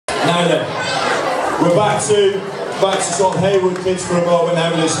Now then, we're back to sort of Heywood kids for a moment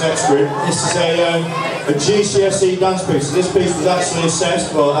now with this next group. This is a GCSE dance piece. This piece was actually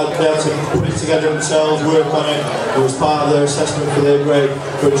assessed, but they had to put it together themselves, work on it. It was part of their assessment for their grade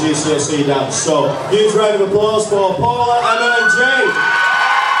for GCSE dance. So, huge round of applause for Paula, Emma and Jayde.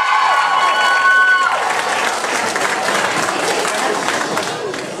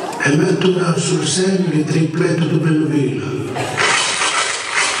 E mettono sul segno il tripletto di Belleville.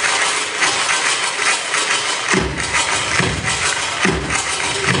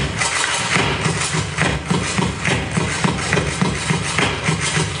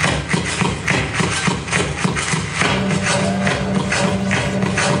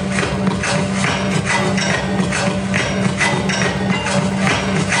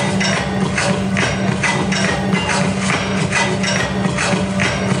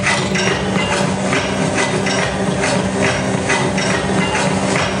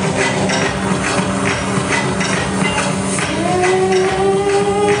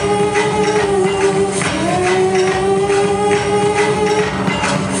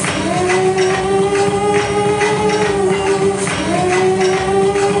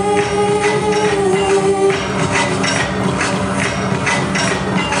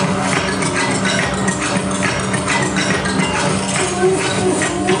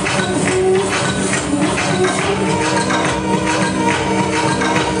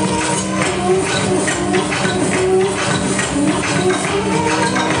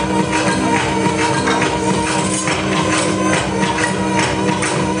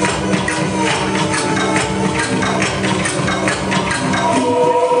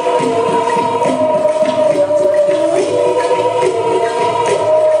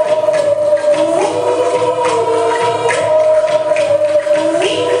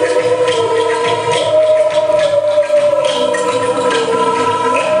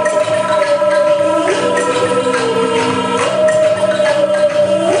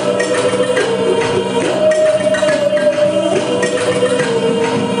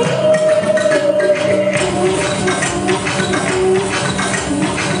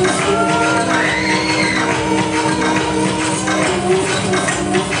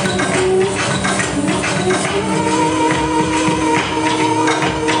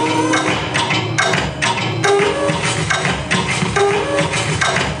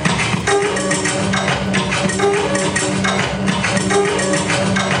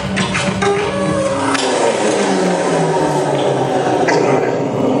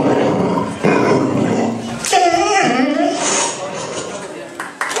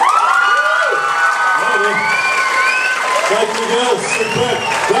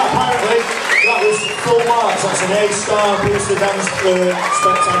 That's an A-star piece of dance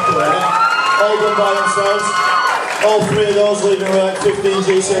spectacular. All done by themselves. All three of those leaving like 15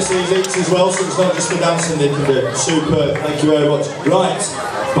 GCSEs each as well, so it's not just the dancing they can do. Superb, thank you very much. Right,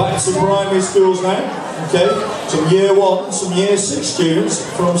 back to primary schools now. Okay, some year 1 and some year 6 students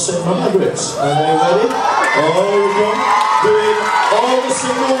from St Margaret's. Are they ready? Oh, here we go. Doing all the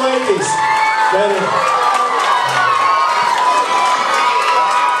single ladies. Ready? Oh,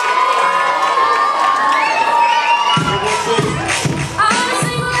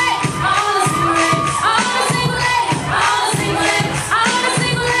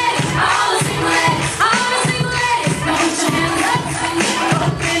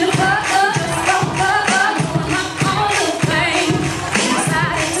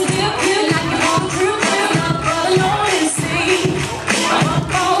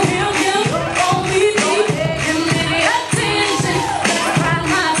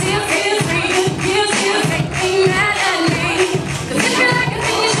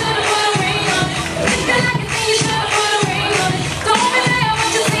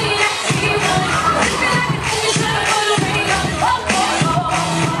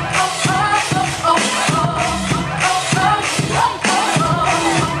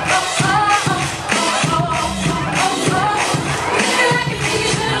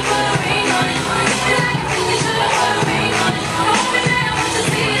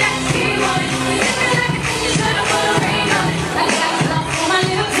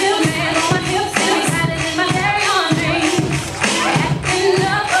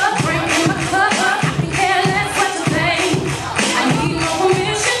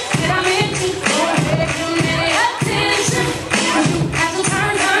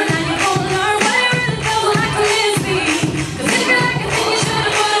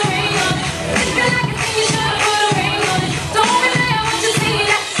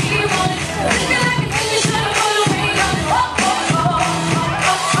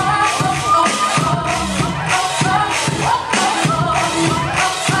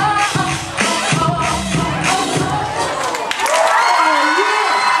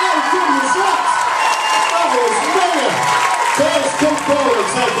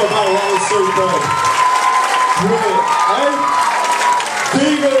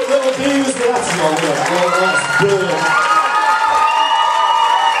 little divas with that as well, that's brilliant.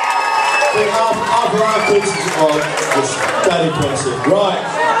 I think half of our kids are just very impressive. Right,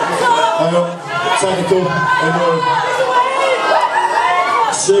 technical,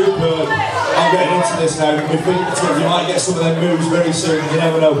 superb. I'm getting into this now. We think you might get some of them moves very soon, you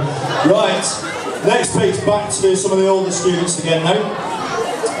never know. Right, next piece, back to some of the older students again now.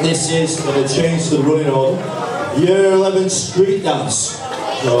 This is going to change to the running order. Year 11 street dance.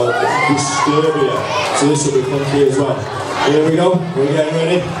 So, Disturbia. So this will be funky as well. Here we go, we're getting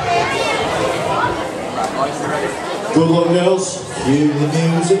ready. Good luck, girls. Cue the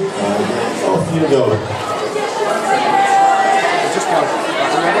music and off you go. Just go.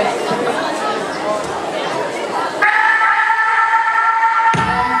 Ready?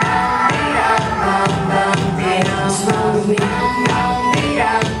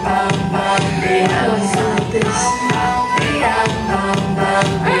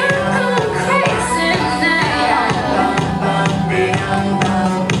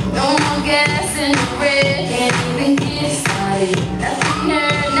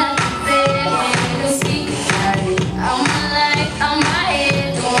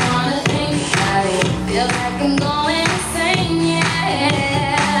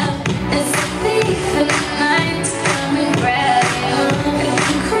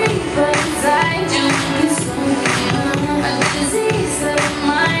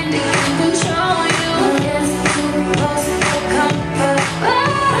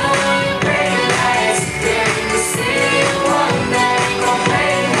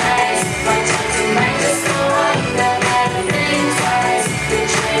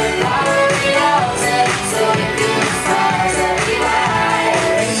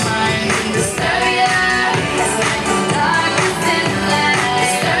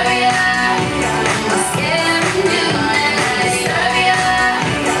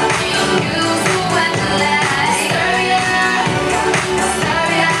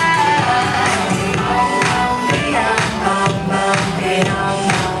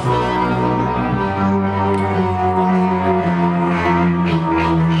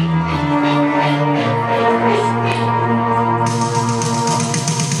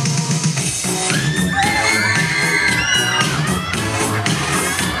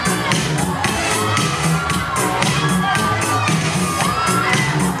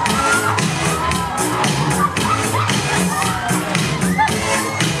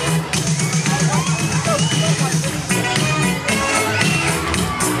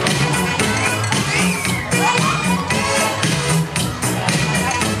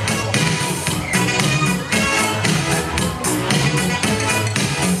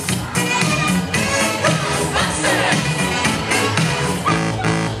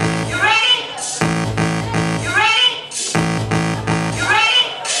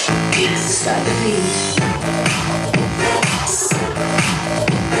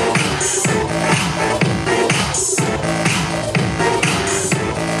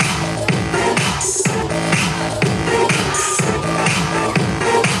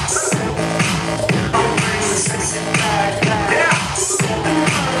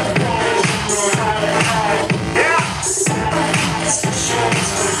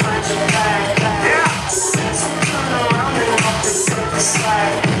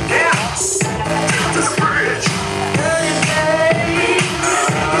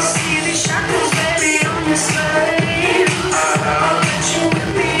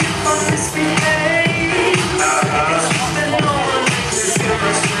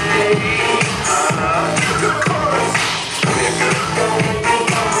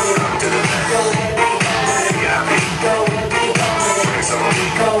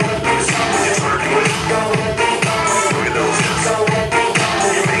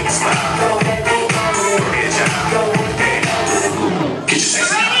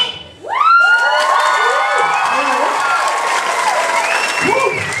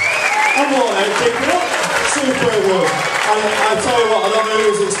 I'll tell you what, I don't know who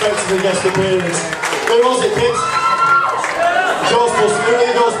was expecting the guest appearance. Who was it, kids? Ghostbusters. Who are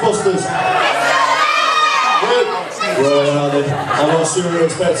the Ghostbusters? Where are they? I'm not sure we were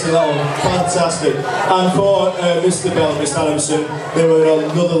expecting that one. Fantastic. And for Mr. Bell and Miss Adamson, they were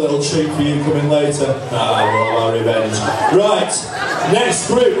another little treat for you coming later. We'll have our revenge. Right, next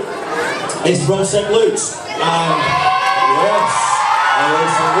group is from St. Luke's. And yes,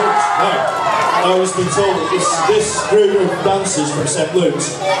 St. Luke's. Now, I was been told that this group of dancers from St.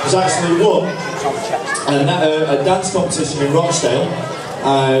 Luke's has actually won a dance competition in Rochdale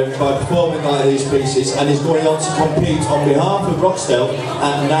by performing like these pieces, and is going on to compete on behalf of Rochdale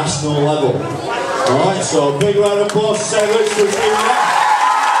at national level. Alright, so big round of applause to St. Luke's for achieving that.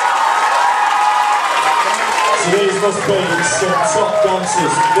 has been some top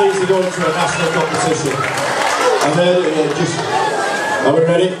dancers. These are going to a national competition. And they're just... Are we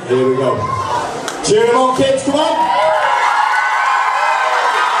ready? Here we go. Cheer them on, kids, come on!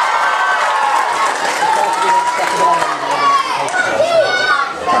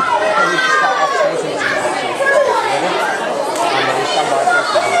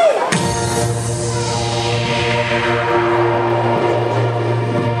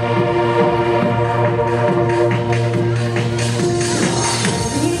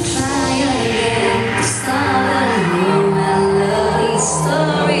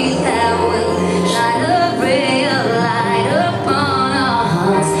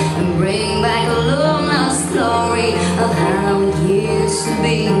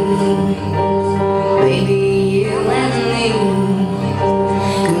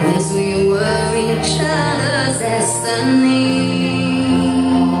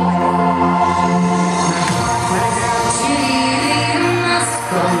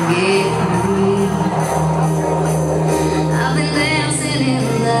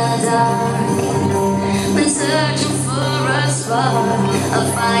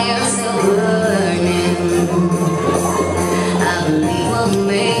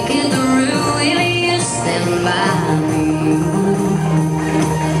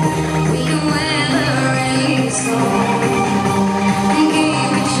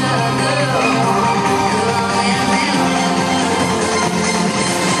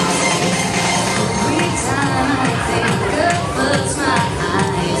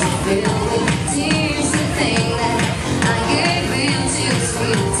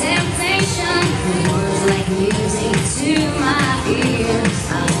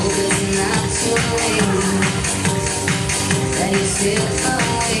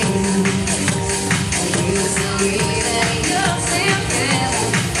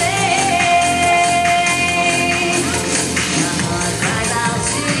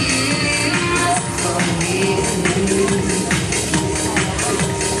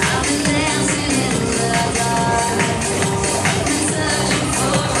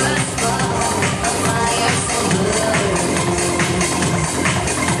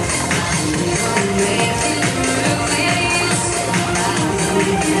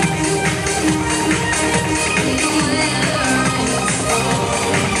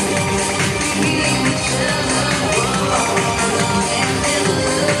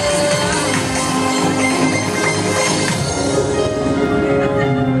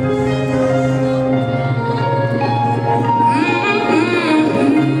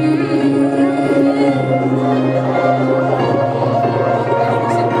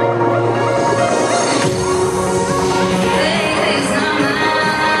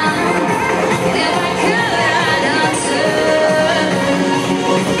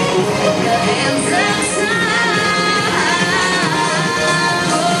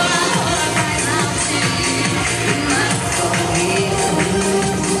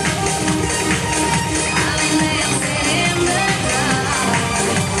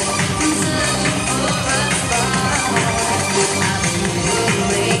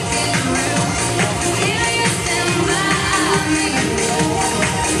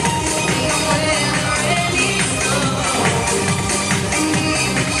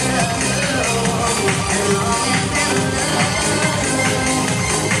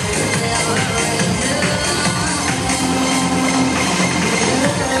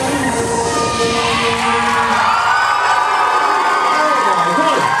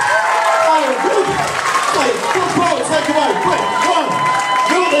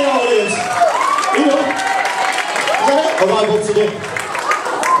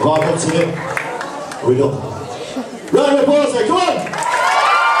 We go. Round of applause there, come on!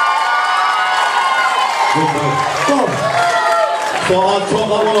 Come on. Thought I'd cut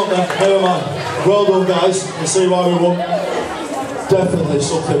that one up there, never mind. Well done guys, you see why we won. Definitely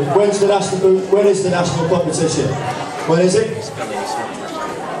something. When is the national competition? When is it?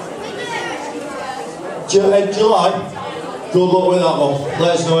 July? Good luck with that one.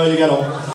 Let us know how you get on.